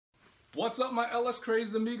What's up, my LS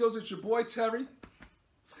Crazy amigos? It's your boy Terry,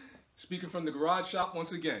 speaking from the garage shop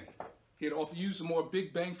once again. Here to offer you some more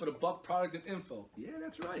big bang for the buck product and info. Yeah,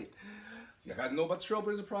 that's right. You guys know about the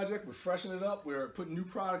Trailblazer project. We're freshening it up. We're putting new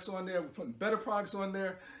products on there. We're putting better products on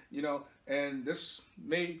there, and this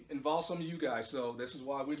may involve some of you guys. So this is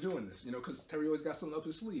why we're doing this, because Terry always got something up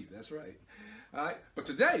his sleeve. That's right. All right. But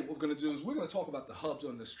today, what we're going to do is we're going to talk about the hubs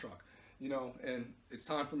on this truck, and it's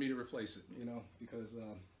time for me to replace it, because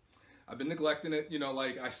I've been neglecting it,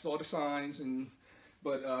 like I saw the signs,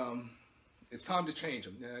 but it's time to change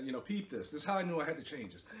them. Peep this. This is how I knew I had to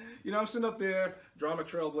change this. I'm sitting up there, drawing my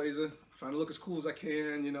Trailblazer, trying to look as cool as I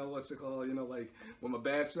can, what's it called, like with my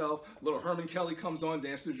bad self. Little Herman Kelly comes on,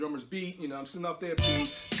 Dance to the Drummer's Beat, I'm sitting up there,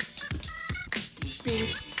 beats, the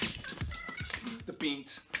beats, the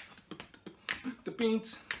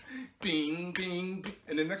beats, bing, bing, bing.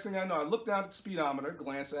 And the next thing I know, I look down at the speedometer,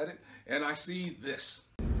 glance at it, and I see this.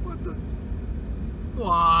 What the?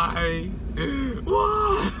 Why?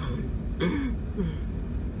 Why?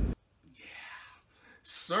 Yeah.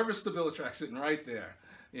 Service Stabilitrak sitting right there.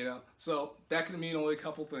 So that can mean only a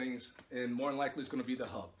couple things, and more than likely it's going to be the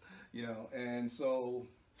hub. And so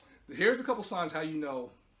here's a couple signs how you know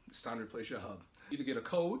it's time to replace your hub. Either get a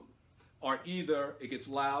code, or either it gets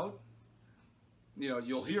loud,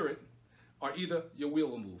 you'll hear it, or either your wheel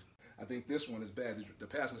will move. I think this one is bad, the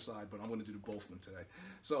passenger side, but I'm going to do both of them today.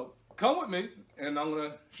 So come with me, and I'm going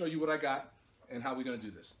to show you what I got and how we're going to do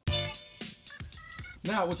this.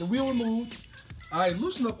 Now, with the wheel removed, I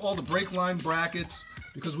loosened up all the brake line brackets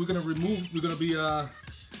because we're going to be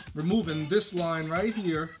removing this line right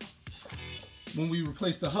here when we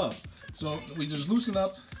replace the hub. So we just loosen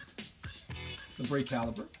up the brake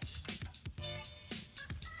caliper.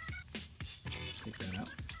 Take that out.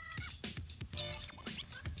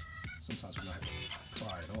 Sometimes we might have to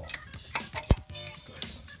pry it off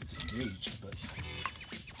because it's engaged, but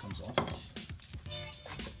it comes off.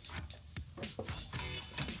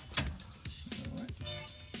 Alright.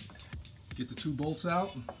 Get the two bolts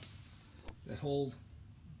out that hold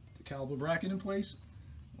the caliper bracket in place.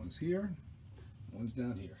 One's here, one's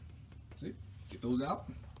down here. See? Get those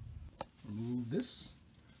out. Remove this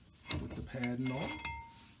with the pad and all.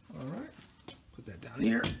 Alright. Put that down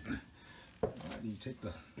here. Alright, you take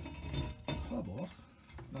the hub off.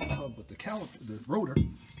 Not the hub, but the caliper, the rotor.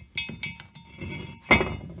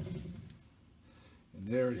 And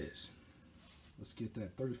there it is. Let's get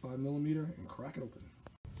that 35mm and crack it open.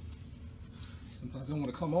 Sometimes they don't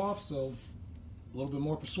want to come off, so a little bit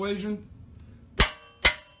more persuasion. I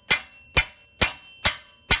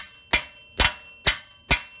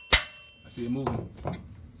see it moving.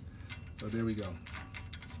 So there we go.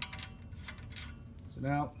 So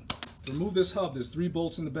now, to remove this hub, there's 3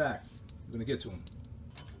 bolts in the back. We're going to get to them.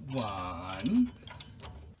 1,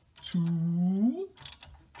 2,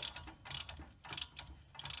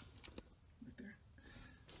 right there,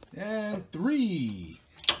 and 3.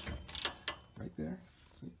 Right there.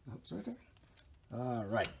 See, the hub's right there. All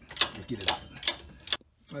right, let's get it out.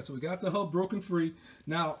 All right, so we got the hub broken free.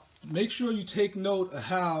 Now, make sure you take note of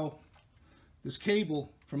how this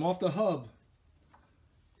cable from off the hub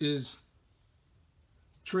is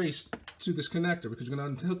traced to this connector, because you're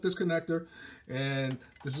going to unhook this connector, and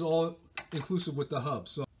this is all inclusive with the hub.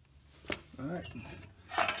 So, all right,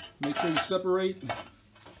 make sure you separate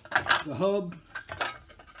the hub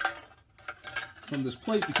from this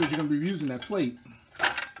plate, because you're going to be using that plate.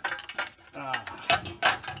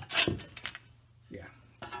 Yeah,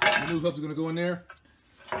 the new hubs are going to go in there.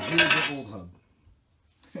 And here's the old hub.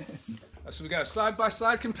 So we got a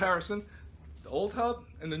side-by-side comparison, the old hub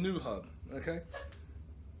and the new hub. Okay,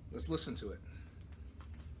 let's listen to it.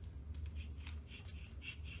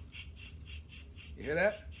 You hear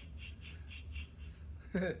that?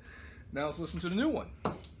 Now let's listen to the new one.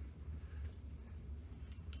 Let's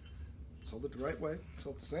hold it the right way. Let's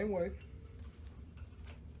hold it the same way.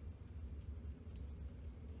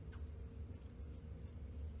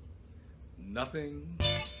 Nothing.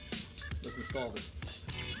 Let's install this.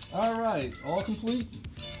 All right, all complete.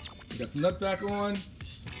 We got the nut back on.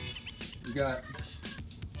 We got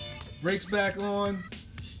brakes back on.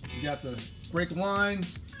 We got the brake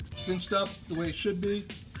lines cinched up the way it should be.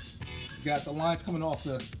 We got the lines coming off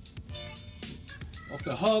the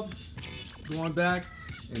hub, going back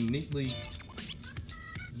and neatly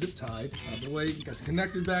zip tied out of the way. We got the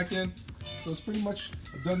connector back in. So it's pretty much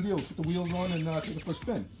a done deal. Put the wheels on and take it for a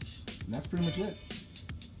spin. And that's pretty much it.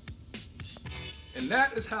 And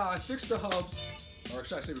that is how I fixed the hubs, or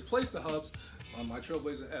should I say replace the hubs, on my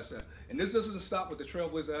Trailblazer SS. And this doesn't stop with the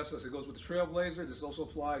Trailblazer SS, it goes with the Trailblazer. This also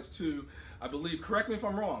applies to, I believe, correct me if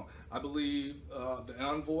I'm wrong, I believe the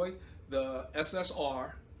Envoy, the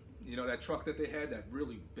SSR, you know, that truck that they had, that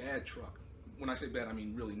really bad truck. When I say bad, I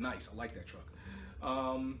mean really nice. I like that truck.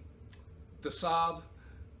 The Saab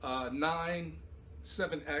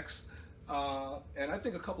 9-7X, and I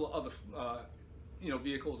think a couple of other you know,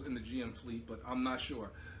 vehicles in the GM fleet, but I'm not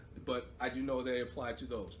sure. But I do know they apply to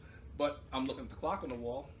those. But I'm looking at the clock on the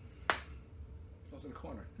wall. I was in the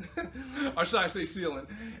corner. Or should I say ceiling?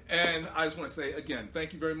 And I just want to say, again,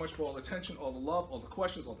 thank you very much for all the attention, all the love, all the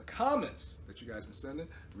questions, all the comments that you guys have been sending.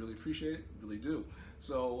 Really appreciate it, really do.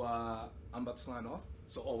 So I'm about to sign off.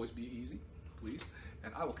 So always be easy, please.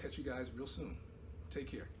 And I will catch you guys real soon.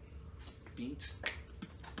 Take care. Beans.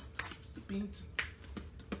 It's the beans.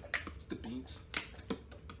 It's the beans.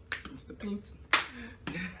 It's the beans.